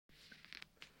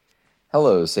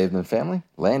Hello, Save Them family.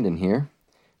 Landon here.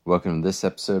 Welcome to this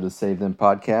episode of Save Them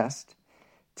Podcast.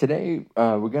 Today,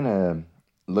 we're going to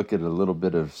look at a little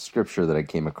bit of scripture that I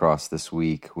came across this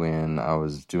week when I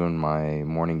was doing my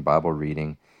morning Bible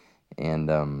reading. And,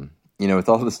 with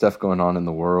all the stuff going on in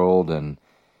the world and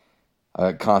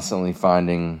constantly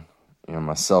finding,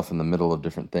 myself in the middle of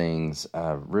different things,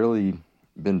 I've really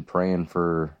been praying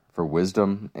for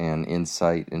wisdom and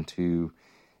insight into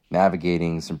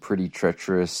navigating some pretty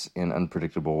treacherous and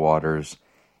unpredictable waters.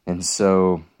 And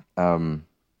so, call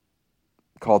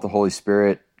it the Holy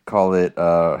Spirit, call it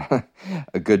a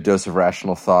good dose of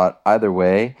rational thought. Either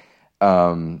way,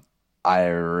 I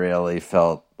really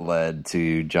felt led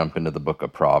to jump into the Book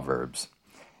of Proverbs.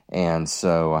 And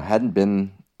so I hadn't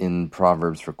been in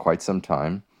Proverbs for quite some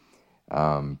time.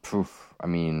 As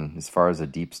far as a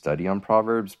deep study on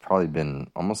Proverbs, probably been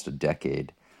almost a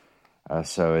decade.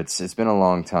 So it's been a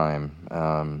long time,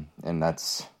 and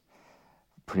that's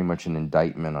pretty much an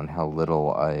indictment on how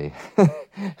little I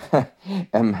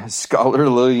am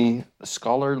scholarly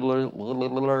exploring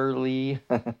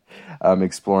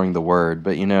the word.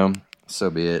 But so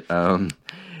be it.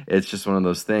 It's just one of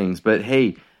those things. But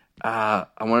hey, I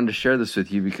wanted to share this with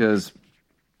you because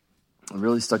it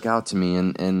really stuck out to me,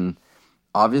 and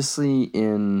obviously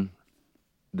in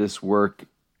this work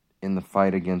in the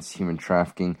fight against human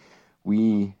trafficking. Let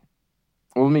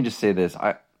me just say this.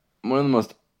 One of the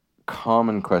most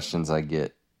common questions I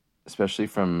get, especially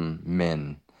from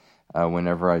men,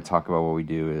 whenever I talk about what we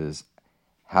do is,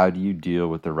 how do you deal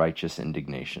with the righteous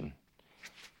indignation?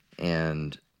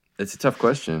 And it's a tough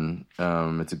question.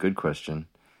 It's a good question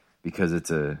because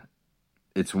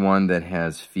it's one that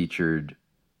has featured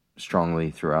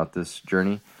strongly throughout this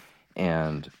journey.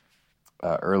 And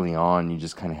early on, you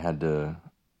just kind of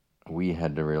we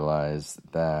had to realize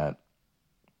that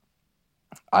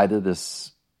either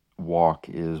this walk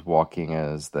is walking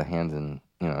as the hands and,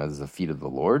 as the feet of the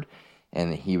Lord,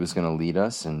 and that he was going to lead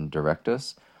us and direct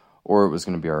us, or it was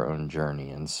going to be our own journey.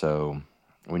 And so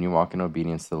when you walk in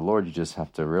obedience to the Lord, you just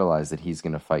have to realize that he's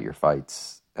going to fight your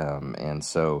fights. And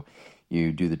so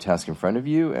you do the task in front of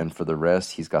you, and for the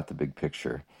rest, he's got the big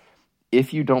picture.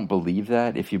 If you don't believe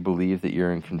that, if you believe that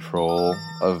you're in control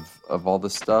of all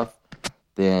this stuff,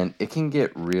 then it can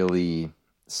get really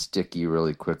sticky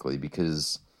really quickly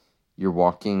because you're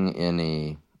walking in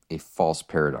a false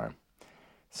paradigm.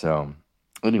 So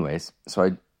anyways,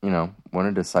 I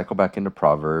wanted to cycle back into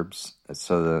Proverbs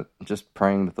so that just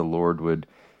praying that the Lord would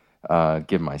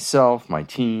give myself, my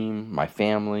team, my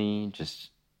family, just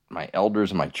my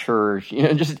elders in my church,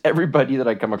 just everybody that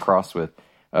I come across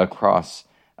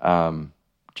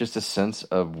just a sense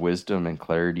of wisdom and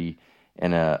clarity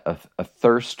and a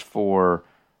thirst for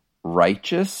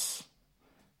righteousness,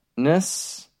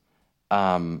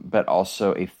 but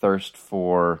also a thirst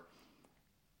for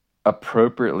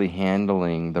appropriately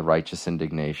handling the righteous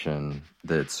indignation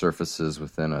that surfaces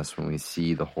within us when we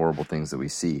see the horrible things that we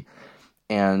see,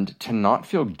 and to not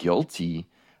feel guilty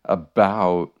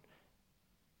about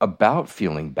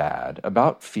feeling bad,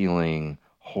 about feeling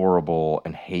horrible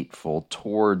and hateful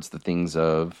towards the things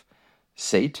of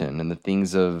Satan and the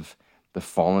things of the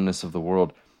fallenness of the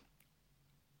world.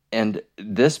 And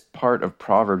this part of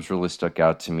Proverbs really stuck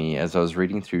out to me as I was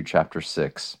reading through chapter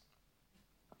 6.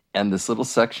 And this little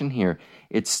section here,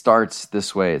 it starts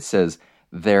this way. It says,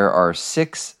 there are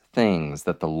 6 things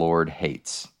that the Lord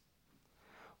hates.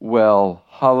 Well,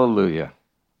 hallelujah.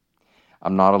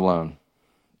 I'm not alone.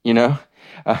 We're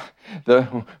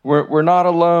not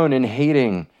alone in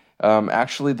hating.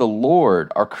 Actually, the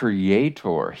Lord, our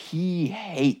Creator, he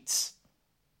hates.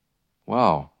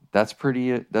 Wow, that's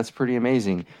pretty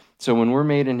amazing. So when we're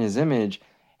made in his image,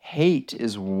 hate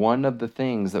is one of the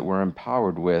things that we're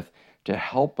empowered with to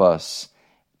help us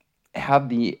have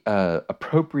the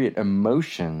appropriate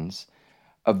emotions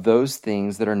of those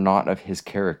things that are not of his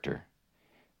character.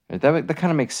 That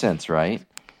kind of makes sense, right?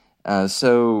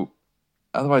 So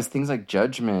otherwise, things like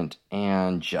judgment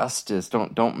and justice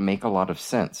don't make a lot of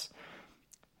sense.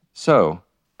 So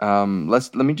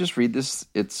let me just read this.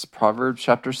 It's Proverbs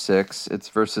chapter 6. It's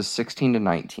verses 16 to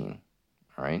 19.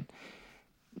 All right.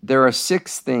 There are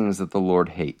 6 things that the Lord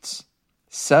hates,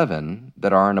 7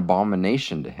 that are an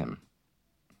abomination to him.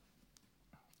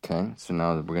 Okay, so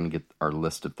now we're going to get our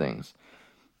list of things.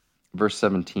 Verse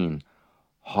 17,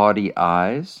 haughty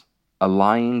eyes, a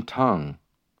lying tongue,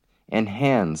 and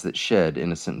hands that shed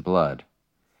innocent blood,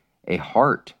 a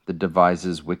heart that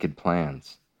devises wicked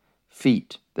plans,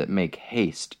 feet that make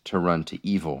haste to run to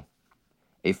evil,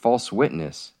 a false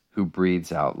witness who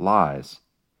breathes out lies,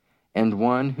 and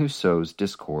one who sows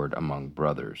discord among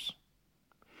brothers.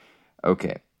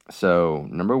 Okay, so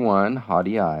number 1,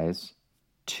 haughty eyes,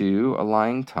 2, a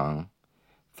lying tongue.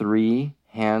 3,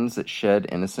 hands that shed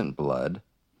innocent blood.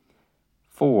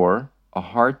 4, a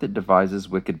heart that devises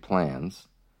wicked plans.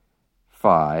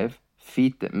 5,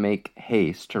 feet that make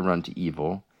haste to run to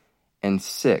evil. And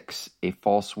 6, a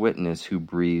false witness who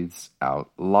breathes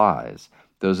out lies.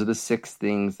 Those are the 6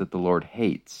 things that the Lord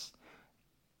hates.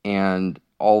 And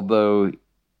although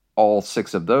all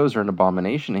 6 of those are an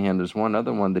abomination to him, there's one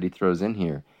other one that he throws in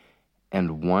here.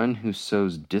 And one who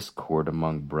sows discord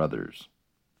among brothers.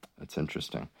 That's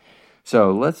interesting.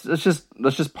 So let's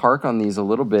just park on these a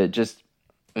little bit, just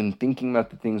in thinking about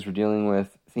the things we're dealing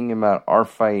with, thinking about our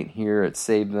fight here at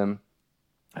Save Them,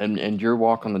 and your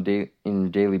walk on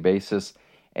in daily basis,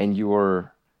 and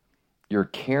you're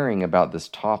caring about this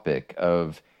topic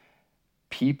of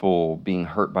people being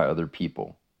hurt by other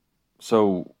people.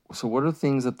 So what are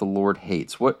things that the Lord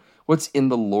hates? What's in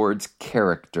the Lord's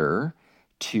character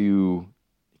to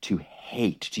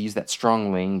hate? To use that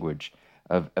strong language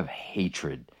of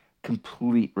hatred,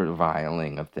 complete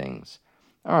reviling of things.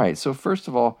 All right. So first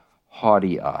of all,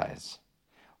 haughty eyes.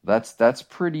 That's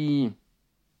pretty.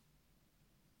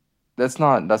 That's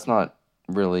not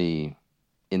really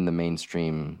in the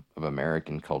mainstream of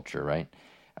American culture, right?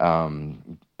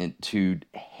 To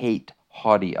hate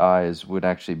haughty eyes would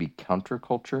actually be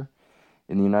counterculture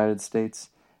in the United States,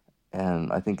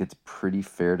 and I think it's pretty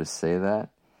fair to say that.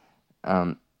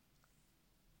 And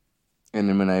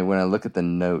then when I look at the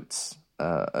notes,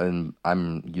 and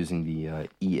I'm using the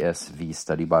ESV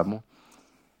Study Bible,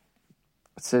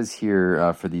 it says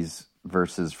here for these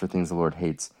verses, for things the Lord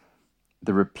hates,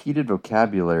 the repeated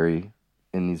vocabulary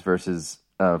in these verses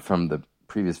from the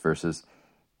previous verses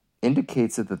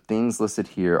indicates that the things listed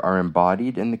here are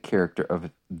embodied in the character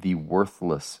of the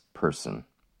worthless person.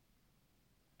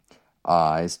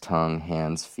 Eyes, tongue,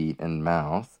 hands, feet, and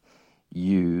mouth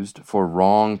used for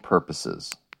wrong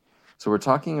purposes. So we're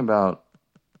talking about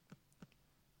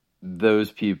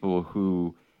those people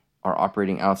who are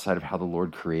operating outside of how the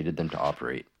Lord created them to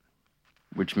operate,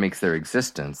 which makes their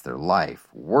existence, their life,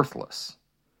 worthless.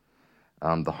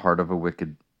 The heart of a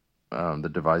wicked,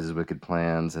 that devises wicked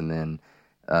plans, and then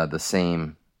the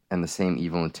same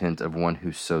evil intent of one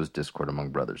who sows discord among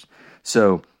brothers.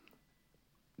 So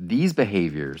these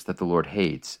behaviors that the Lord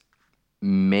hates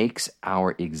makes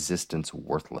our existence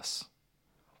worthless.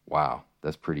 Wow,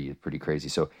 that's pretty crazy.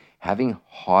 So having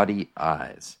haughty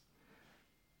eyes.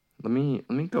 Let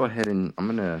me go ahead and I'm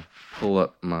gonna pull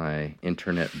up my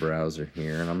internet browser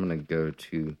here, and I'm gonna go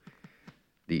to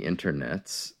the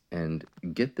internets and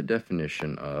get the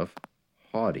definition of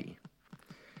haughty.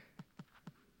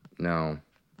 Now,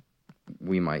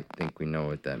 we might think we know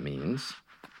what that means.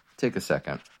 Take a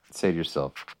second. Say to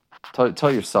yourself.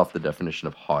 Tell yourself the definition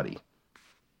of haughty.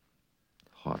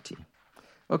 Haughty.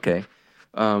 Okay.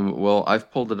 Well,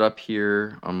 I've pulled it up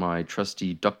here on my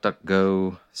trusty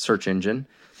DuckDuckGo search engine.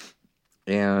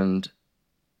 And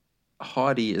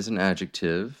haughty is an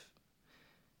adjective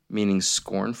meaning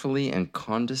scornfully and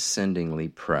condescendingly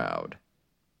proud.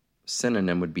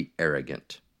 Synonym would be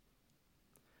arrogant.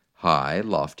 High,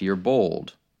 lofty, or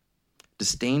bold.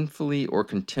 Disdainfully or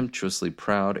contemptuously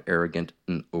proud, arrogant,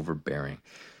 and overbearing.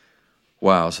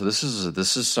 Wow, so this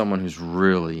is someone who's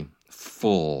really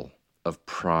full of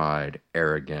pride,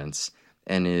 arrogance,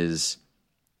 and is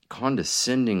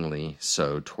condescendingly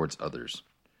so towards others.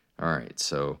 All right,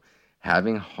 so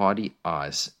having haughty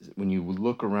eyes, when you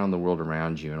look around the world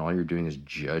around you and all you're doing is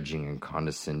judging and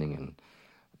condescending, and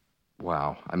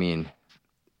wow, I mean,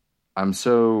 I'm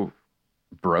so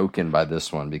broken by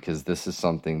this one because this is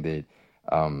something that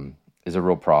is a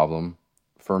real problem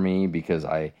for me, because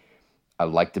I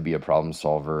like to be a problem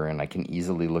solver, and I can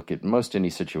easily look at most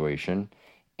any situation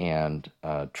and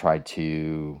try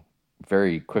to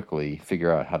very quickly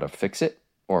figure out how to fix it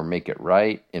or make it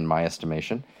right, in my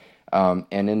estimation.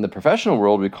 And in the professional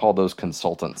world, we call those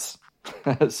consultants.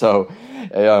 So,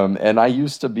 and I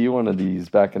used to be one of these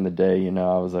back in the day.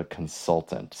 I was a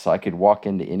consultant. So I could walk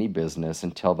into any business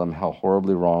and tell them how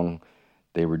horribly wrong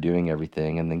they were doing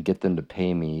everything, and then get them to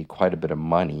pay me quite a bit of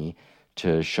money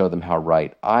to show them how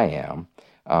right I am.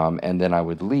 And then I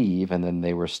would leave, and then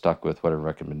they were stuck with whatever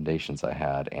recommendations I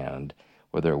had, and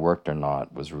whether it worked or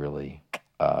not was really,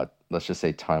 let's just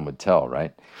say, time would tell,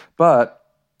 right? But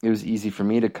it was easy for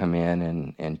me to come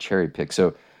in and cherry pick.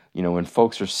 So, when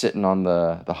folks are sitting on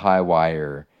the high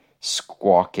wire,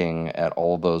 squawking at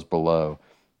all those below,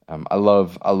 I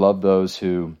love those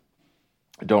who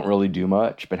don't really do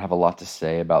much, but have a lot to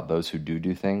say about those who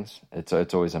do things.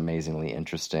 It's always amazingly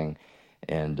interesting.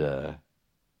 And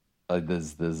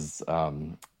this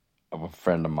a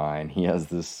friend of mine, he has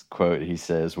this quote. He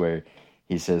says,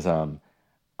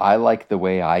 I like the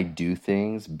way I do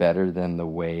things better than the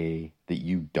way that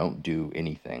you don't do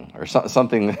anything, or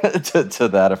something to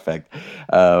that effect.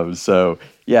 So,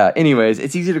 yeah, anyways,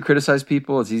 it's easy to criticize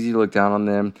people. It's easy to look down on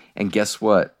them. And guess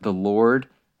what? The Lord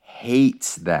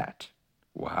hates that.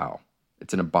 Wow.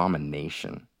 It's an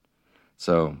abomination.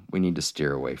 So we need to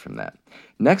steer away from that.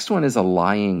 Next one is a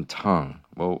lying tongue.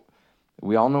 Well,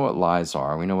 we all know what lies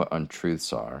are. We know what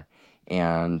untruths are.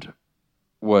 And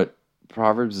what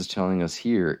Proverbs is telling us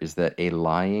here is that a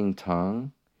lying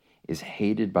tongue is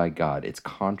hated by God. It's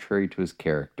contrary to his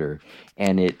character,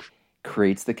 and it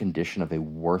creates the condition of a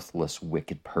worthless,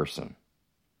 wicked person.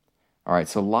 All right,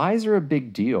 so lies are a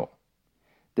big deal.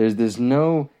 There's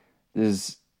no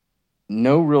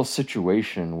real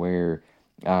situation where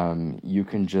you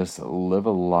can just live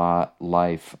a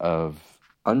life of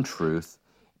untruth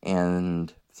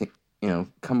and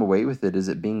come away with it as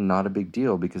it being not a big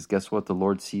deal, because guess what? The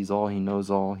Lord sees all, he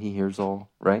knows all, he hears all,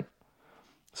 right?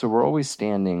 So we're always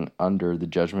standing under the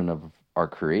judgment of our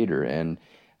Creator. And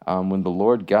when the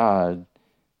Lord God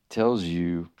tells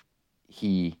you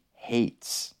he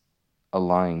hates a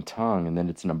lying tongue, and that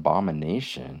it's an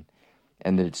abomination,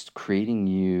 and that it's creating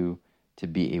you to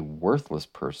be a worthless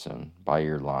person by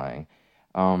your lying,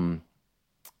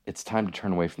 it's time to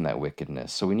turn away from that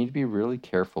wickedness. So we need to be really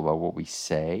careful about what we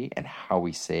say and how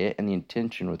we say it and the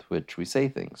intention with which we say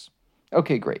things.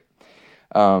 Okay, great.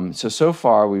 So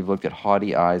far we've looked at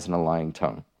haughty eyes and a lying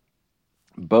tongue.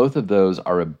 Both of those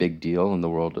are a big deal in the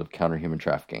world of counter-human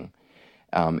trafficking.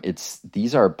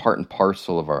 These are part and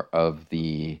parcel of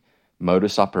the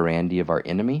modus operandi of our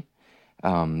enemy.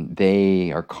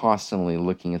 They are constantly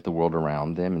looking at the world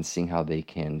around them and seeing how they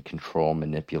can control,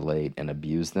 manipulate, and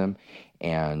abuse them.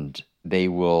 And they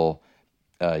will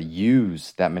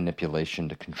use that manipulation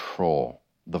to control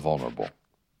the vulnerable.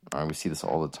 All right, we see this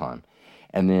all the time.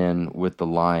 And then with the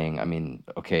lying, I mean,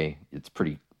 okay, it's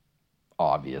pretty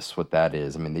obvious what that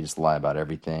is. I mean, they just lie about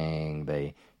everything.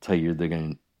 They tell you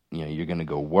you're gonna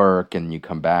go work, and you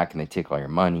come back and they take all your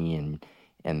money,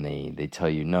 and they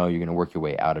tell you, no, you're going to work your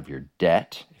way out of your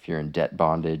debt if you're in debt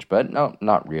bondage. But no,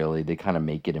 not really. They kind of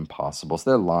make it impossible.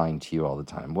 So they're lying to you all the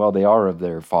time. Well, they are of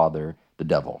their father, the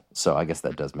devil. So I guess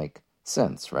that does make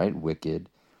sense, right? Wicked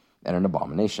and an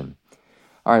abomination.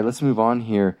 All right, let's move on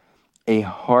here. A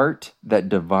heart that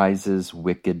devises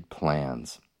wicked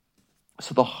plans.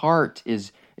 So the heart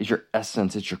is your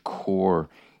essence. It's your core.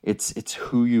 It's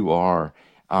who you are.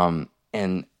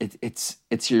 And it's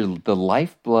the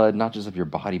lifeblood, not just of your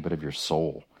body, but of your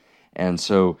soul. And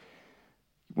so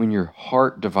when your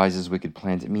heart devises wicked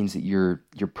plans, it means that you're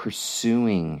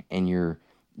pursuing, and you're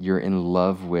in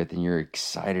love with, and you're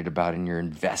excited about, and you're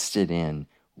invested in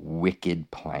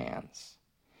wicked plans.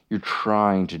 You're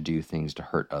trying to do things to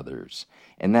hurt others.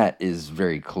 And that is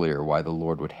very clear why the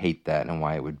Lord would hate that and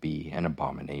why it would be an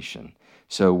abomination.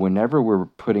 So whenever we're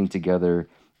putting together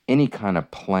any kind of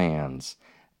plans,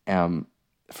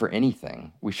 for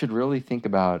anything, we should really think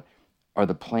about, are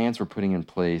the plans we're putting in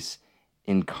place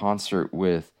in concert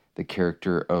with the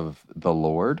character of the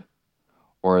Lord,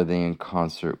 or are they in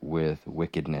concert with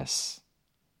wickedness?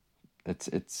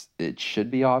 It should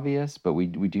be obvious, but we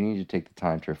do need to take the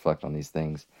time to reflect on these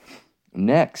things.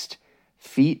 Next,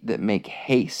 feet that make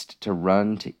haste to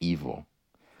run to evil.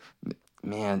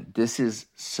 Man, this is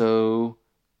so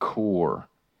core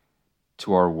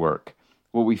to our work.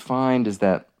 What we find is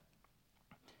that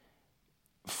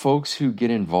folks who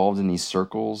get involved in these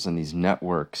circles and these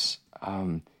networks,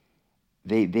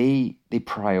 they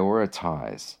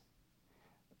prioritize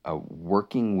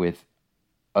working with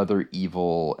other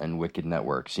evil and wicked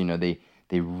networks.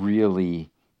 They really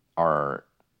are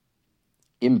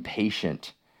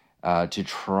impatient to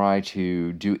try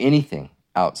to do anything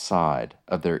outside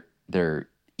of their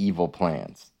evil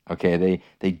plans. Okay,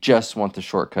 they just want the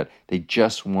shortcut. They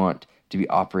just want to be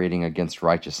operating against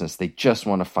righteousness. They just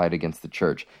want to fight against the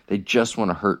church. They just want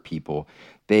to hurt people.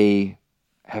 They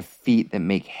have feet that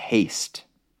make haste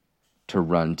to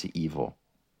run to evil.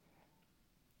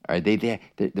 All right,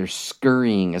 they're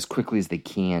scurrying as quickly as they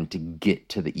can to get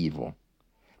to the evil.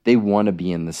 They want to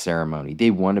be in the ceremony.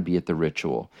 They want to be at the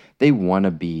ritual. They want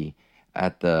to be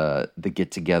at the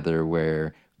get-together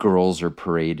where girls are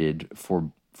paraded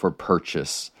for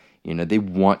purchase. They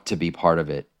want to be part of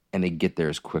it, and they get there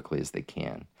as quickly as they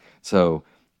can. So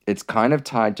it's kind of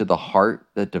tied to the heart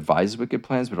that devises wicked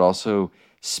plans, but also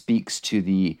speaks to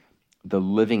the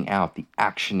living out, the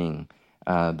actioning,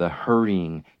 the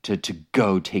hurrying to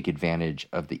go take advantage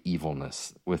of the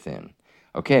evilness within.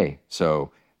 Okay,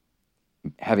 so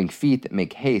having feet that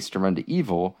make haste to run to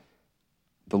evil,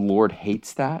 the Lord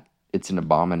hates that. It's an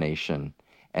abomination,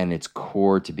 and it's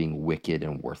core to being wicked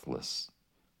and worthless.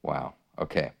 Wow.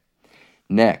 Okay.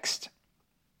 Next,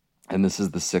 and this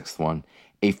is the sixth one,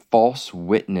 a false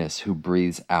witness who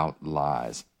breathes out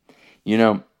lies. You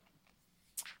know,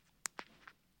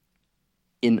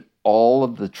 in all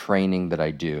of the training that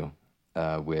I do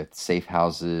with safe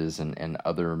houses and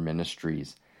other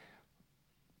ministries,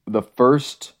 the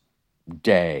first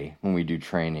day when we do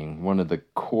training, one of the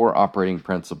core operating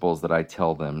principles that I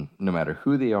tell them, no matter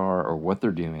who they are or what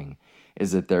they're doing,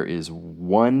 is that there is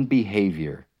one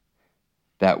behavior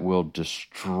that will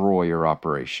destroy your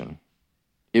operation.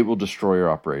 It will destroy your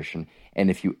operation. And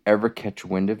if you ever catch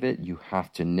wind of it, you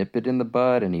have to nip it in the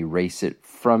bud and erase it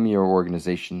from your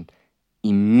organization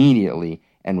immediately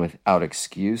and without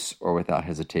excuse or without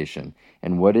hesitation.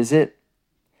 And what is it?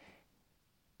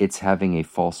 It's having a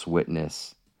false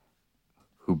witness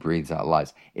who breathes out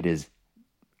lies. It is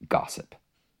gossip.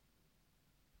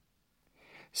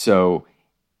 So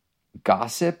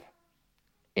gossip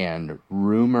and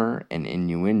rumor and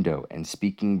innuendo and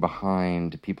speaking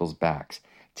behind people's backs,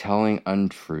 telling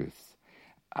untruth,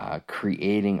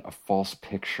 creating a false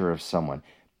picture of someone,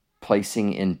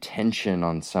 placing intention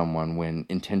on someone when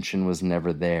intention was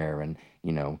never there, and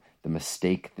the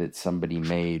mistake that somebody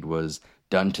made was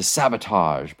done to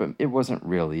sabotage, but it wasn't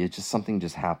really. It's just something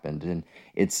just happened, and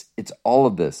it's all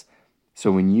of this.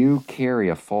 So when you carry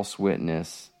a false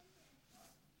witness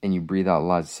and you breathe out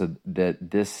lies, so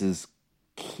that this is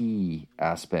key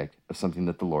aspect of something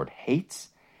that the Lord hates,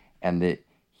 and that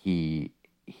he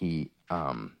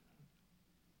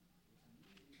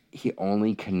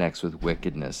only connects with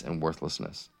wickedness and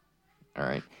worthlessness. All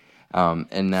right.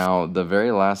 And now the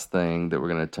very last thing that we're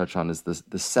going to touch on is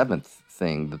the seventh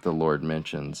thing that the Lord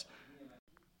mentions.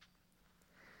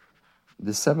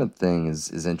 The seventh thing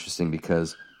is interesting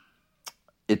because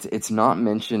it's not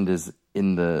mentioned as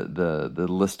in the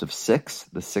list of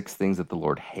the six things that the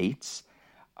Lord hates,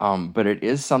 but it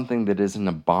is something that is an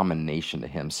abomination to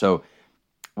him. So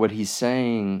what he's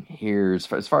saying here, as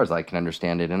far as I can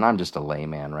understand it, and I'm just a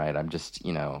layman, right? I'm just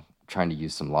trying to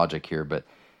use some logic here, but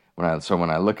when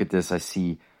I look at this, I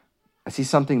see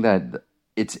something that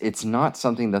it's not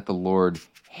something that the Lord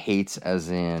hates, as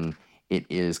in it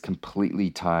is completely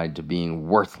tied to being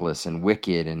worthless and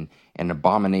wicked and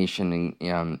abomination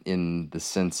in the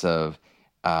sense of,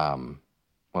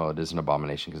 well, it is an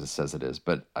abomination because it says it is,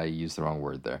 but I used the wrong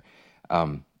word there.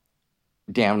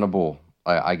 Damnable,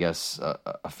 I guess,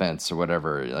 offense or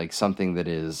whatever, like something that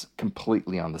is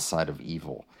completely on the side of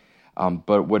evil.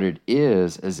 But what it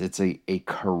is it's a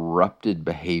corrupted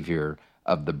behavior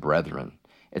of the brethren.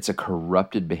 It's a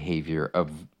corrupted behavior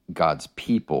of God's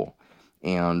people.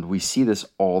 And we see this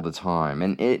all the time.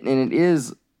 And it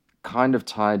is kind of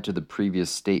tied to the previous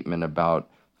statement about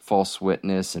false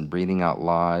witness and breathing out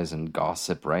lies and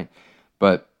gossip, right?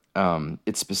 But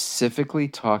it's specifically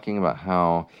talking about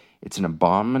how it's an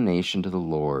abomination to the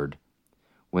Lord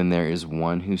when there is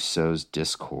one who sows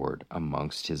discord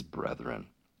amongst his brethren.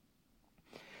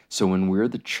 So when we're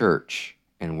the church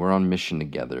and we're on mission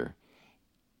together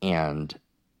and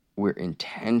we're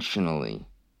intentionally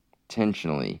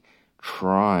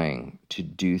trying to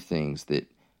do things that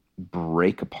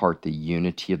break apart the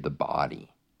unity of the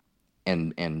body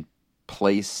and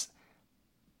place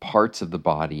parts of the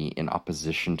body in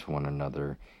opposition to one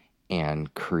another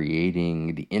and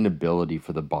creating the inability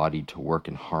for the body to work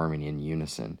in harmony and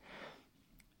unison,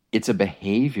 it's a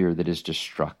behavior that is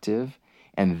destructive,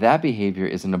 and that behavior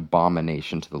is an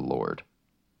abomination to the Lord.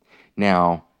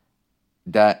 Now,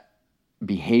 that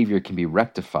behavior can be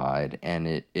rectified, and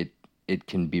it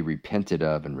can be repented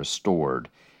of and restored,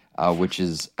 which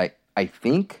is, I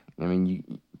think,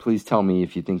 please tell me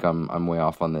if you think I'm way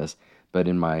off on this, but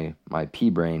in my pea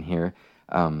brain here,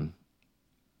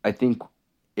 I think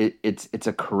it's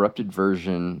a corrupted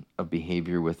version of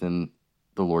behavior within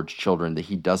the Lord's children that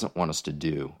he doesn't want us to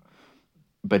do.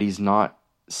 But he's not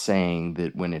saying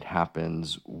that when it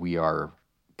happens, we are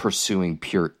pursuing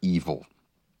pure evil,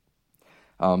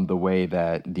 the way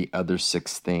that the other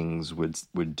six things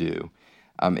would do.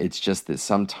 It's just that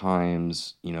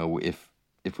sometimes, if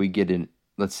we get in,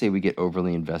 let's say we get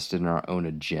overly invested in our own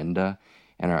agenda,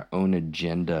 and our own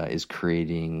agenda is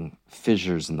creating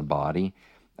fissures in the body,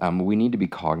 we need to be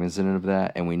cognizant of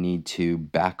that, and we need to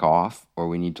back off, or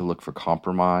we need to look for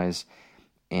compromise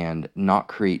and not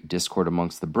create discord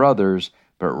amongst the brothers,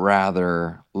 but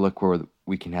rather look where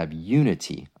we can have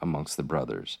unity amongst the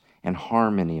brothers and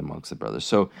harmony amongst the brothers.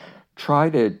 So try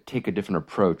to take a different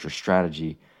approach or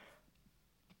strategy,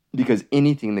 because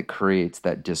anything that creates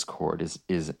that discord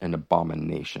is an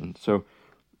abomination. So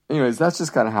anyways, that's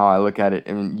just kind of how I look at it.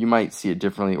 I mean, you might see it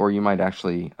differently, or you might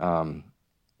actually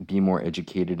be more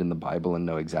educated in the Bible and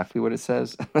know exactly what it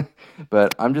says.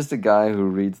 But I'm just a guy who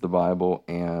reads the Bible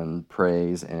and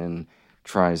prays and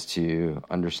tries to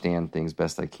understand things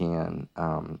best I can.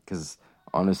 Because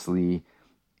honestly,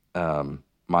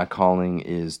 my calling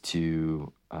is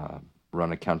to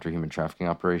run a counter-human trafficking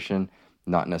operation,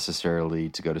 not necessarily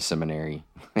to go to seminary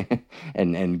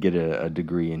and get a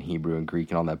degree in Hebrew and Greek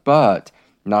and all that. But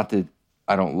not that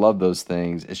I don't love those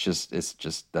things. It's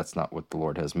just that's not what the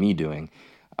Lord has me doing.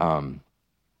 There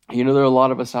are a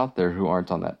lot of us out there who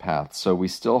aren't on that path. So we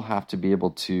still have to be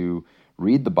able to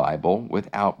read the Bible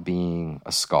without being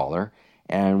a scholar,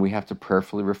 and we have to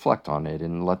prayerfully reflect on it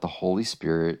and let the Holy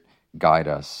Spirit guide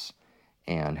us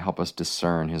and help us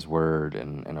discern His Word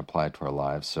and apply it to our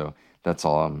lives. So that's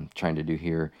all I'm trying to do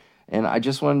here. And I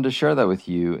just wanted to share that with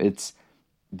you.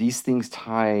 These things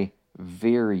tie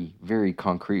very, very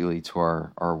concretely to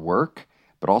our work,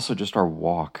 but also just our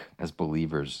walk as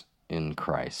believers in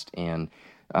Christ. And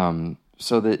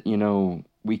so that,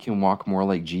 we can walk more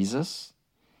like Jesus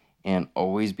and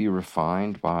always be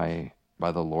refined by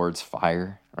the Lord's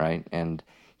fire, right? And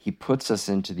He puts us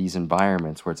into these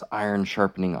environments where it's iron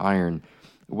sharpening iron.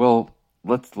 Well,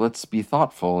 let's be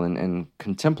thoughtful and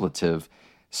contemplative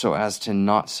so as to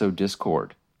not sow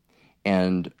discord.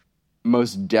 And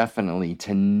most definitely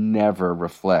to never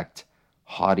reflect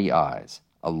haughty eyes,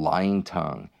 a lying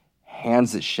tongue,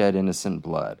 hands that shed innocent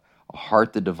blood, a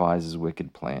heart that devises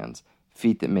wicked plans,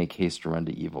 feet that make haste to run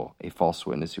to evil, a false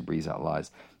witness who breathes out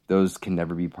lies. Those can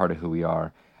never be part of who we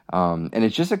are. And it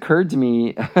just occurred to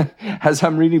me as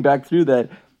I'm reading back through that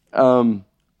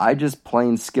I just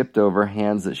plain skipped over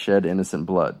hands that shed innocent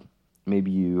blood.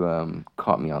 Maybe you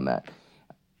caught me on that.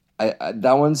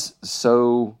 That one's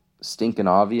so stinking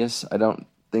obvious. I don't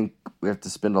think we have to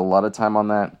spend a lot of time on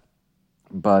that.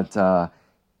 But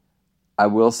I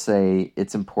will say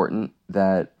it's important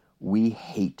that we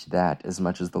hate that as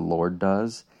much as the Lord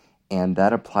does. And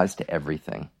that applies to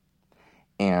everything.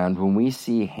 And when we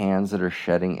see hands that are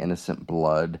shedding innocent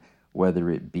blood,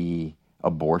 whether it be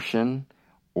abortion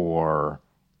or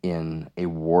in a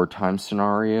wartime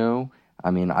scenario,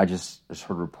 I mean, I just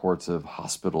heard reports of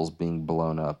hospitals being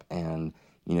blown up, and,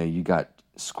 you got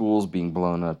schools being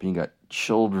blown up, and you got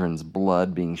children's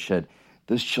blood being shed.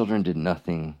 Those children did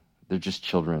nothing. They're just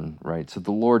children, right? So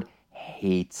the Lord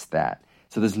hates that.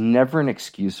 So there's never an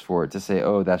excuse for it to say,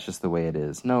 oh, that's just the way it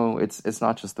is. No, it's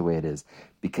not just the way it is,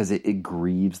 because it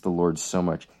grieves the Lord so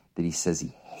much that He says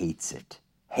He hates it.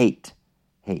 Hate.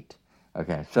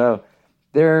 Okay, so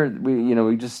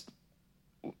it's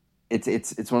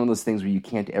one of those things where you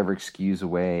can't ever excuse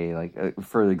away. Like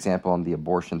for example, on the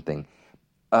abortion thing,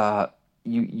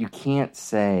 you can't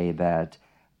say that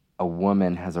a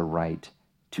woman has a right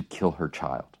to kill her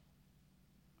child.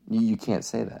 You can't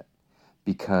say that.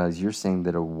 Because you're saying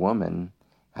that a woman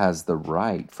has the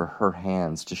right for her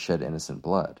hands to shed innocent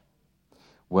blood.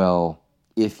 Well,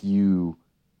 if you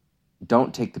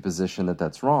don't take the position that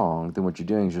that's wrong, then what you're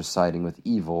doing is you're siding with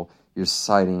evil, you're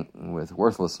siding with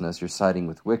worthlessness, you're siding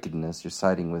with wickedness, you're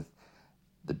siding with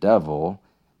the devil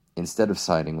instead of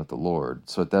siding with the Lord.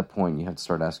 So at that point, you have to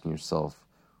start asking yourself,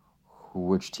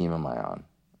 which team am I on,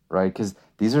 right? Because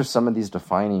these are some of these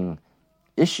defining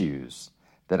issues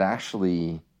that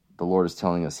actually the Lord is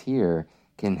telling us here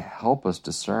can help us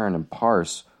discern and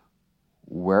parse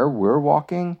where we're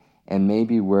walking and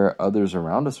maybe where others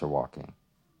around us are walking.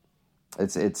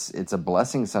 It's a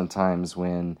blessing sometimes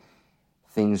when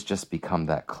things just become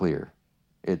that clear.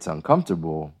 It's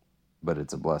uncomfortable, but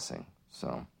it's a blessing.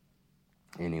 So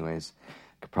anyways, I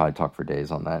could probably talk for days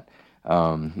on that.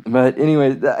 But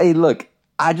anyways, hey, look,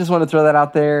 I just want to throw that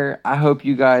out there. I hope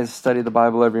you guys study the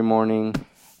Bible every morning.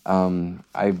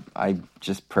 I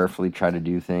just prayerfully try to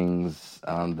do things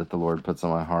that the Lord puts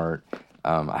on my heart.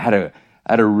 I had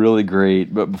a really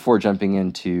great, but before jumping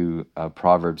into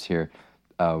Proverbs here,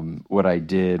 what I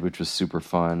did, which was super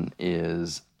fun,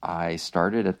 is I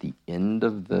started at the end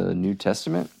of the New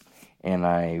Testament and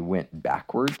I went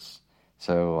backwards.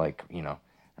 So I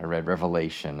read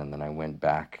Revelation and then I went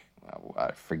back.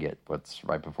 I forget what's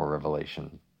right before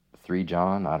Revelation. 3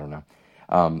 John? I don't know.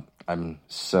 I'm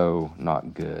so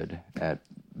not good at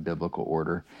biblical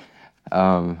order.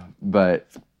 But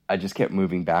I just kept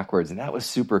moving backwards, and that was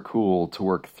super cool to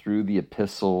work through the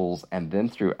epistles and then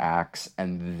through Acts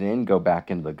and then go back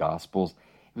into the Gospels.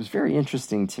 It was very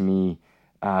interesting to me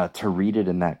to read it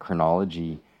in that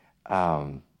chronology.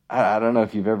 I don't know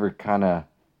if you've ever kind of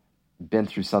been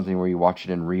through something where you watch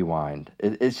it in rewind.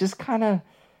 It's just kind of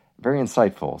very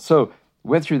insightful. So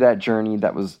went through that journey.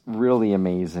 That was really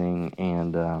amazing,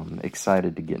 and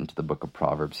excited to get into the Book of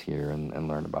Proverbs here and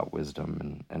learn about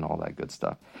wisdom and all that good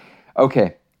stuff.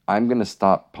 Okay, I'm going to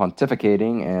stop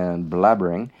pontificating and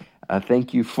blabbering.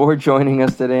 Thank you for joining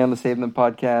us today on the Save Them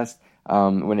podcast.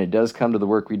 When it does come to the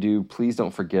work we do, please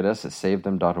don't forget us at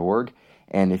savethem.org.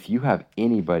 And if you have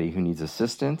anybody who needs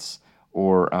assistance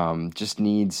or just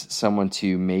needs someone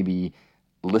to maybe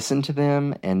listen to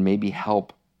them and maybe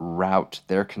help route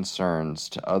their concerns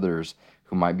to others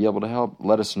who might be able to help,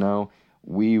 let us know.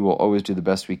 We will always do the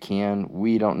best we can.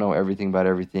 We don't know everything about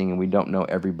everything, and we don't know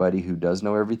everybody who does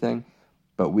know everything,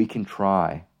 but we can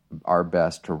try our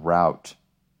best to route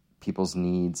people's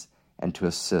needs and to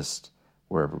assist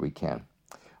wherever we can.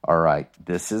 All right,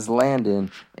 this is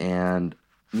Landon, and,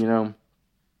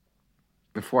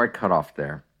 before I cut off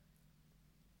there,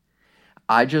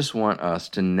 I just want us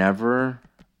to never,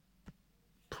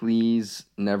 please,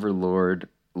 never, Lord,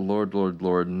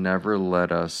 never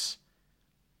let us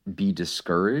be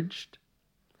discouraged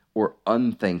or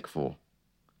unthankful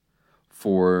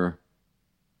for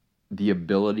the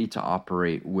ability to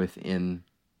operate within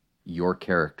your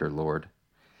character, Lord.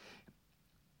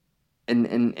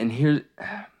 And here's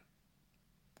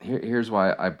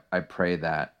why I pray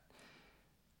that.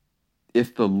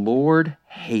 If the Lord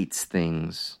hates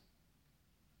things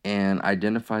and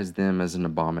identifies them as an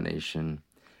abomination,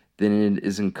 then it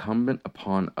is incumbent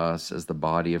upon us as the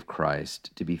body of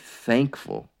Christ to be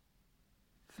thankful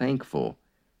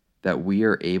that we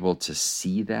are able to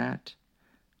see that,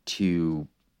 to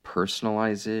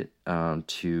personalize it,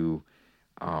 to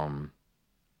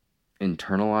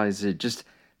internalize it, just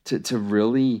to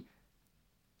really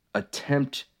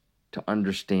attempt to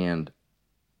understand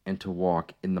and to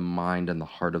walk in the mind and the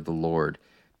heart of the Lord,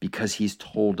 because He's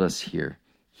told us here.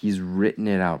 He's written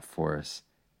it out for us.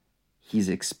 He's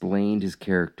explained His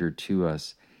character to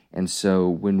us. And so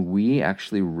when we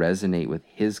actually resonate with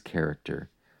His character,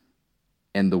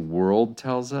 and the world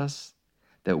tells us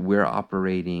that we're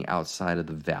operating outside of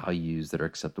the values that are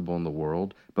acceptable in the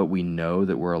world, but we know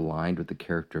that we're aligned with the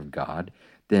character of God,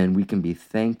 then we can be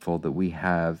thankful that we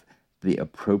have the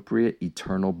appropriate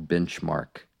eternal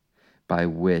benchmark by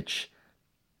which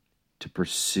to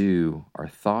pursue our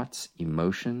thoughts,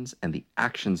 emotions, and the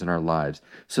actions in our lives,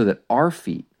 so that our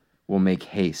feet will make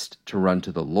haste to run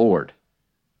to the Lord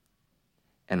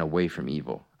and away from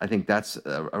evil. I think that's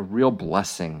a real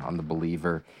blessing on the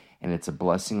believer, and it's a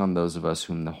blessing on those of us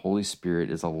whom the Holy Spirit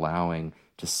is allowing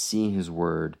to see His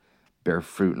Word bear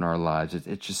fruit in our lives.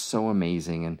 It's just so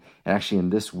amazing. And actually in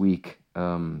this week,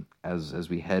 as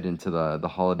we head into the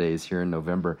holidays here in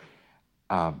November,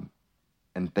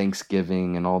 and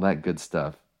Thanksgiving and all that good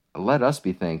stuff, let us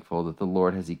be thankful that the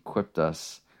Lord has equipped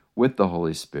us with the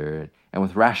Holy Spirit and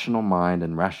with rational mind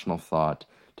and rational thought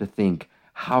to think,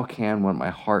 how can what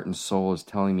my heart and soul is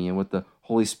telling me and what the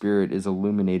Holy Spirit is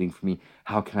illuminating for me,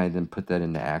 how can I then put that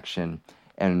into action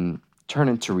and turn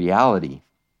into reality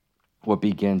what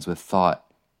begins with thought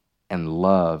and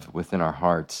love within our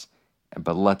hearts?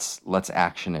 But let's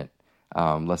action it.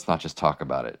 Let's not just talk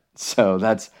about it. So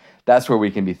that's where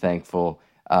we can be thankful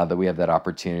that we have that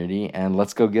opportunity, and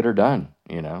let's go get her done.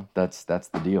 That's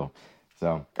the deal.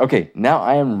 So, okay, now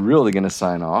I am really going to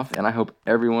sign off, and I hope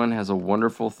everyone has a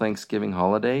wonderful Thanksgiving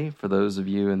holiday for those of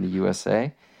you in the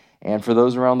USA. And for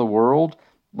those around the world,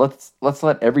 let's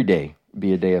let every day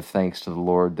be a day of thanks to the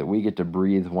Lord, that we get to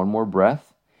breathe one more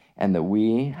breath, and that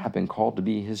we have been called to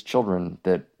be His children,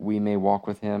 that we may walk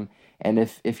with Him. And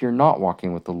if you're not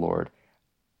walking with the Lord,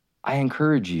 I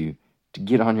encourage you to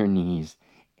get on your knees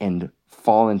and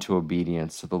fall into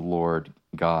obedience to the Lord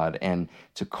God, and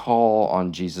to call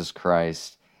on Jesus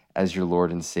Christ as your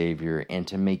Lord and Savior, and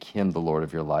to make Him the Lord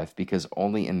of your life, because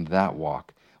only in that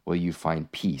walk will you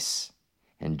find peace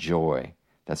and joy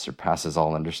that surpasses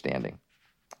all understanding.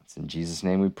 It's in Jesus'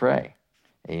 name we pray.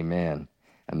 Amen.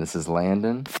 And this is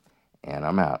Landon, and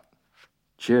I'm out.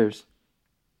 Cheers.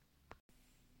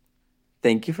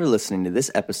 Thank you for listening to this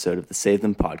episode of the Save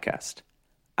Them podcast.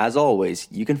 As always,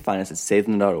 you can find us at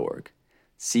savethem.org.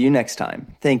 See you next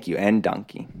time. Thank you, and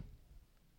donkey.